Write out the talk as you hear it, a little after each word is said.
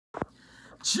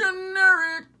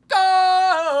Generic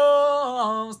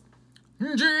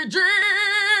GG.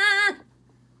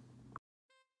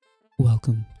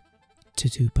 Welcome to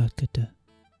 2PADKTDA.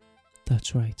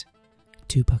 That's right,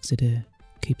 2 packs a day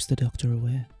keeps the doctor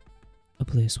away. A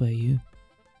place where you,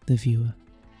 the viewer,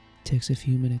 takes a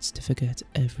few minutes to forget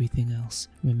everything else.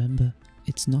 Remember,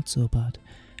 it's not so bad,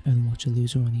 and watch a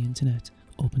loser on the internet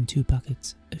open 2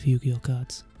 packets of Yu-Gi-Oh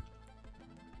cards.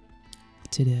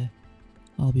 Today,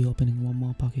 I'll be opening 1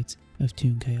 more packet of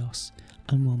Toon Chaos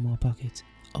and 1 more packet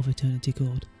of Eternity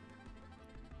Code.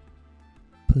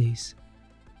 Please,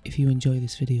 if you enjoy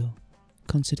this video,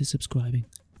 consider subscribing.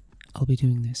 I'll be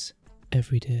doing this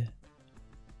every day.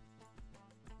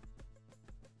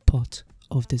 Pot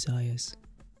of Desires.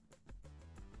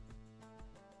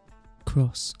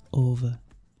 Cross Over.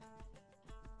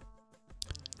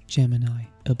 Gemini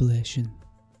Ablation.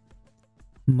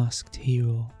 Masked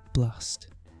Hero Blast.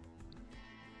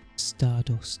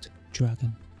 Stardust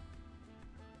Dragon.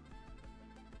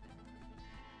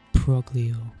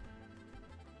 Proglio.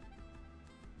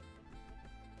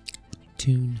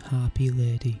 Toon Harpy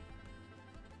Lady.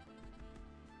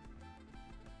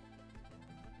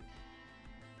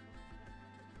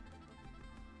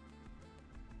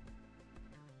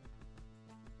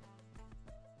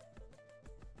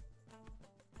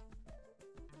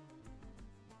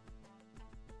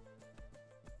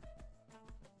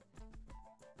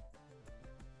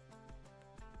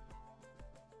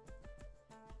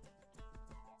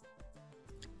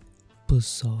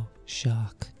 Buzzsaw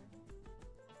Shark.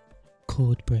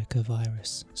 Codebreaker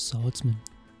Virus Swordsman.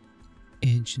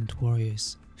 Ancient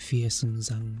Warriors Fearsome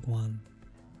Zhangguan.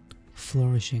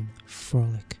 Flourishing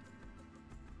Frolic.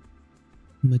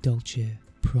 Madolce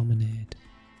Promenade.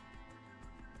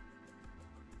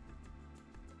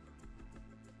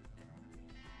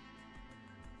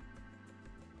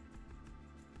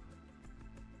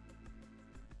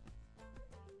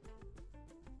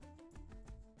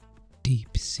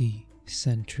 Deep Sea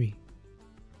Sentry.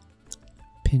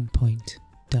 Pinpoint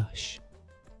Dash.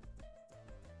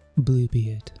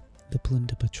 Bluebeard, the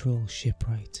Plunder Patrol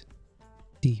Shipwright.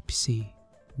 Deep Sea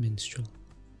Minstrel.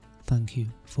 Thank you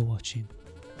for watching.